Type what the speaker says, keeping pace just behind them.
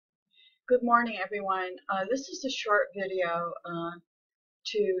Good morning, everyone. This is a short video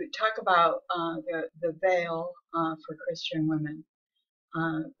to talk about the veil for Christian women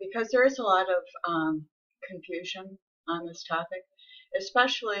because there is a lot of confusion on this topic,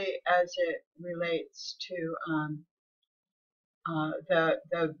 especially as it relates to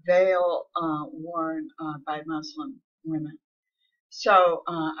the veil worn by Muslim women. So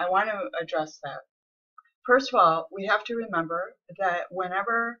I want to address that. First of all, we have to remember that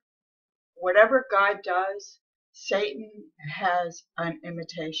whatever God does, Satan has an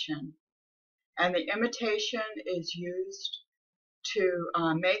imitation. And the imitation is used to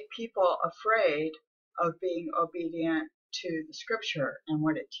make people afraid of being obedient to the scripture and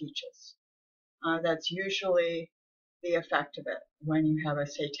what it teaches. That's usually the effect of it when you have a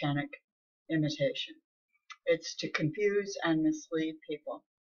satanic imitation. It's to confuse and mislead people.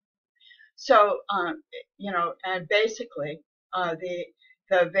 So, and basically,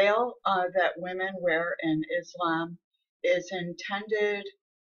 the veil that women wear in Islam is intended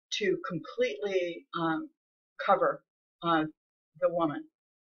to completely cover the woman.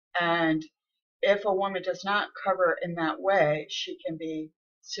 And if a woman does not cover in that way, she can be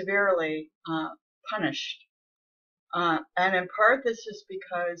severely punished. And in part, this is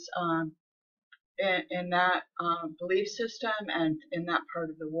because in that belief system and in that part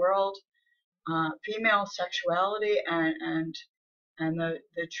of the world, female sexuality and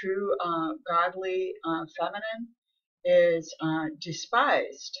the true godly feminine is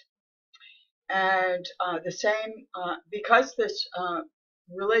despised. And the same, because this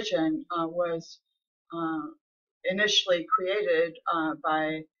religion was initially created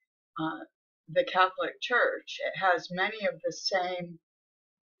by the Catholic Church, it has many of the same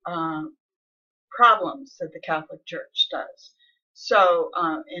problems that the Catholic Church does. So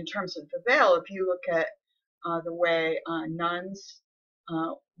in terms of the veil, if you look at the way nuns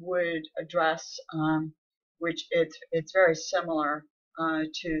would address, which it's very similar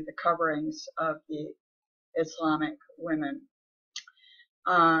to the coverings of the Islamic women.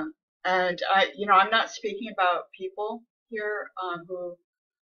 And I'm not speaking about people here who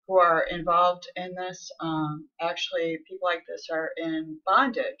are involved in this. Actually, people like this are in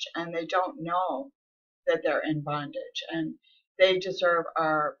bondage, and they don't know that they're in bondage, and they deserve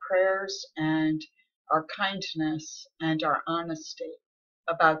our prayers and our kindness and our honesty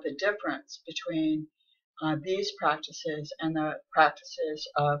about the difference between these practices and the practices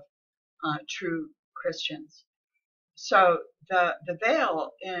of true Christians. So the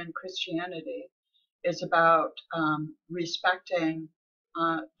veil in Christianity is about respecting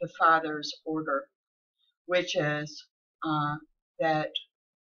the Father's order, which is that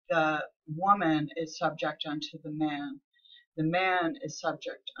the woman is subject unto the man is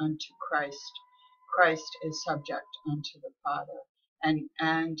subject unto Christ, Christ is subject unto the Father.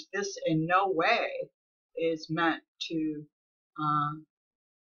 And this in no way is meant to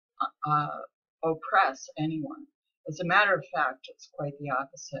oppress anyone. As a matter of fact, it's quite the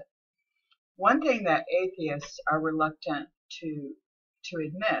opposite. One thing that atheists are reluctant to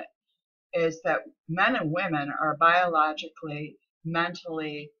admit is that men and women are biologically,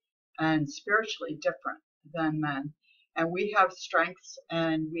 mentally, and spiritually different than men. And we have strengths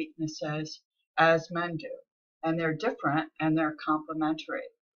and weaknesses as men do. And they're different and they're complementary.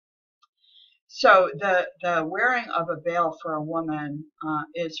 So the wearing of a veil for a woman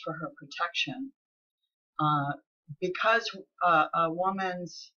is for her protection. Because a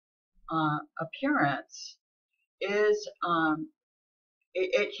woman's appearance is,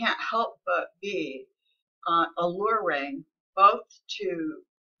 it can't help but be alluring both to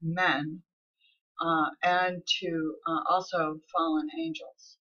men and to also fallen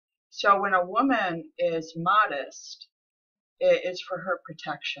angels. So when a woman is modest, it is for her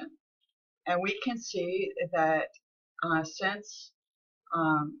protection. And we can see that since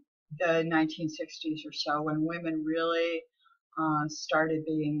the 1960s or so, when women really started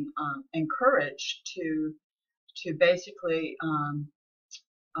being encouraged to basically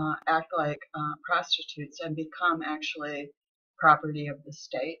act like prostitutes and become actually property of the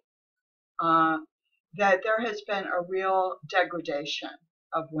state, that there has been a real degradation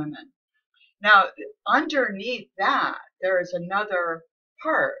of women. Now, underneath that, there is another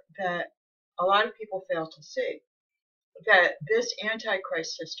part that a lot of people fail to see, that this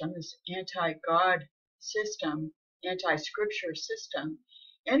antichrist system, this anti-God system, anti-scripture system,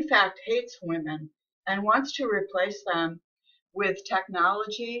 in fact hates women and wants to replace them with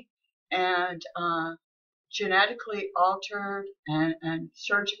technology and genetically altered and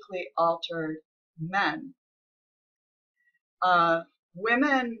surgically altered men.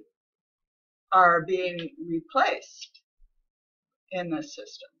 Women are being replaced in this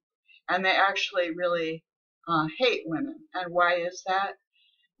system. and they actually really hate women. And why is that?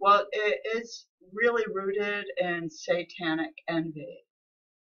 Well, it is really rooted in satanic envy.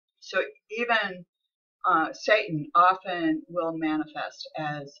 So even Satan often will manifest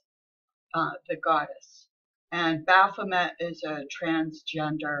as the goddess. And Baphomet is a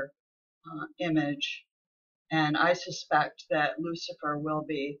transgender image, and I suspect that Lucifer will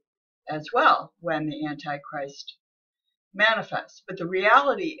be as well when the Antichrist manifests. But the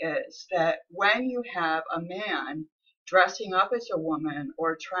reality is that when you have a man dressing up as a woman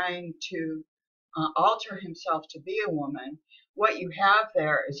or trying to alter himself to be a woman, what you have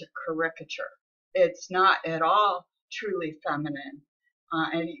there is a caricature. It's not at all truly feminine.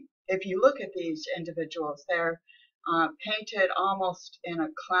 And if you look at these individuals, they're painted almost in a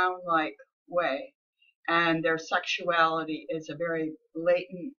clown-like way, and their sexuality is a very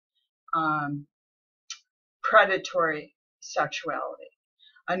latent, predatory sexuality.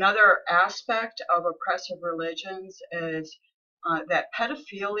 Another aspect of oppressive religions is that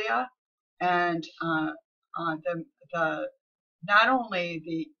pedophilia and the not only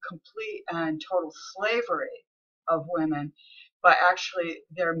the complete and total slavery of women, but actually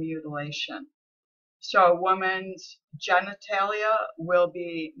their mutilation. So a woman's genitalia will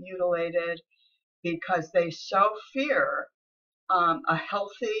be mutilated because they so fear a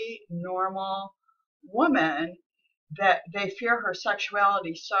healthy, normal woman that they fear her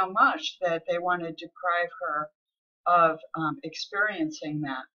sexuality so much that they want to deprive her of experiencing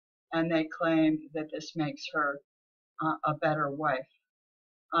that. And they claim that this makes her a better wife.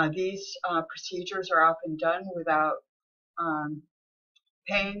 These procedures are often done without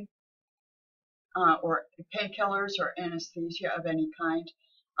pain or painkillers or anesthesia of any kind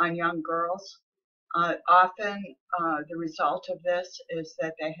on young girls. Often the result of this is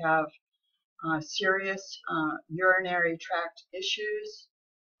that they have serious urinary tract issues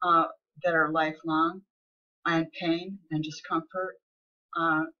that are lifelong, and pain and discomfort.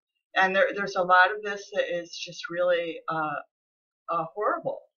 And there's a lot of this that is just really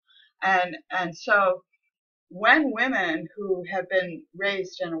horrible. And so when women who have been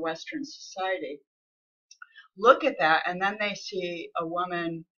raised in a Western society look at that, and then they see a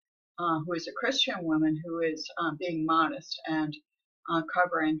woman who is a Christian woman who is being modest and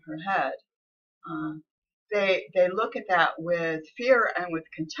covering her head, they look at that with fear and with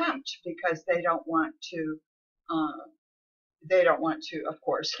contempt because they don't want to, of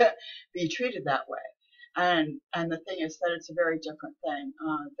course, be treated that way. And the thing is that it's a very different thing.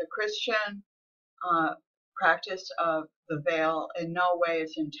 The Christian practice of the veil in no way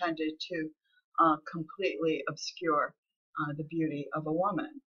is intended to completely obscure the beauty of a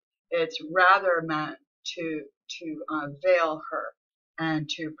woman. It's rather meant to veil her and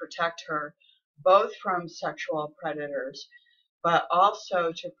to protect her both from sexual predators, but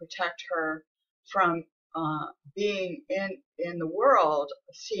also to protect her from being in the world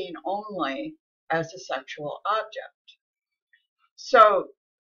seen only as a sexual object. So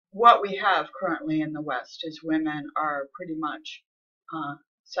what we have currently in the West is women are pretty much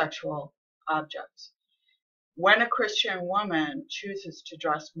sexual objects. When a Christian woman chooses to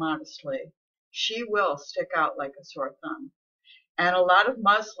dress modestly, she will stick out like a sore thumb. And a lot of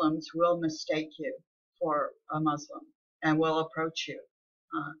Muslims will mistake you for a Muslim and will approach you.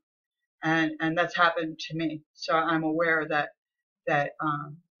 And that's happened to me. So I'm aware that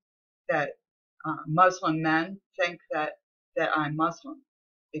Muslim men think that I'm Muslim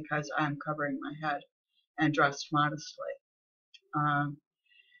because I'm covering my head and dressed modestly.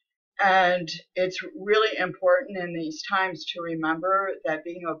 And it's really important in these times to remember that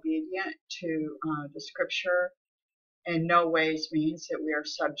being obedient to the scripture in no ways means that we are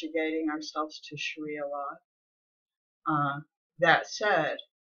subjugating ourselves to Sharia law. That said,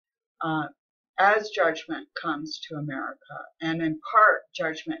 as judgment comes to America, and in part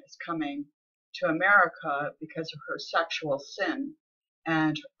judgment is coming to America because of her sexual sin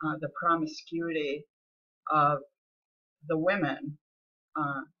and the promiscuity of the women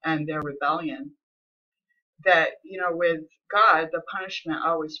and their rebellion, that, with God, the punishment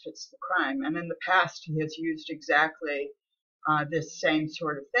always fits the crime. And in the past, he has used exactly this same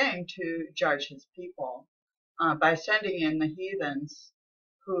sort of thing to judge his people by sending in the heathens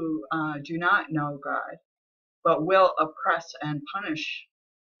who do not know God, but will oppress and punish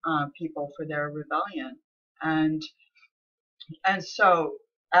people for their rebellion. And so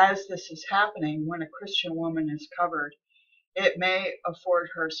as this is happening, when a Christian woman is covered, it may afford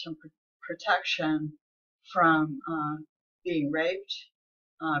her some protection from being raped,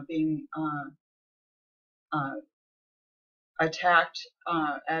 being attacked,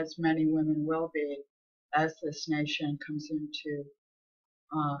 as many women will be as this nation comes into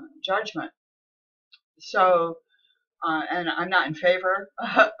judgment. So, and I'm not in favor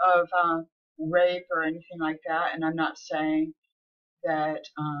of rape or anything like that, and I'm not saying that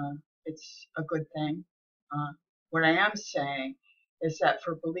it's a good thing. What I am saying is that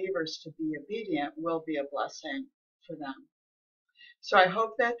for believers to be obedient will be a blessing for them. So I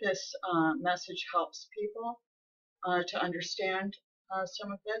hope that this message helps people to understand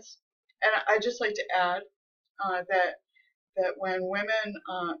some of this. And I'd just like to add that when women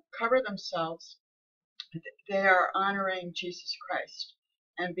cover themselves, they are honoring Jesus Christ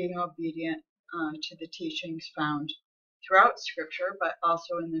and being obedient to the teachings found throughout Scripture, but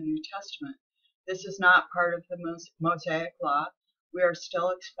also in the New Testament. This is not part of the Mosaic Law. We are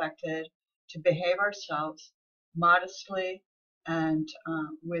still expected to behave ourselves modestly and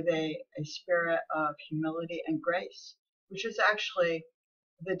with a spirit of humility and grace, which is actually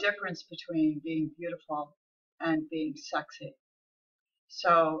the difference between being beautiful and being sexy.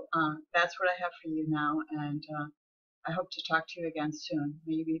 So that's what I have for you now, and I hope to talk to you again soon.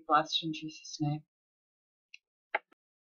 May you be blessed in Jesus' name.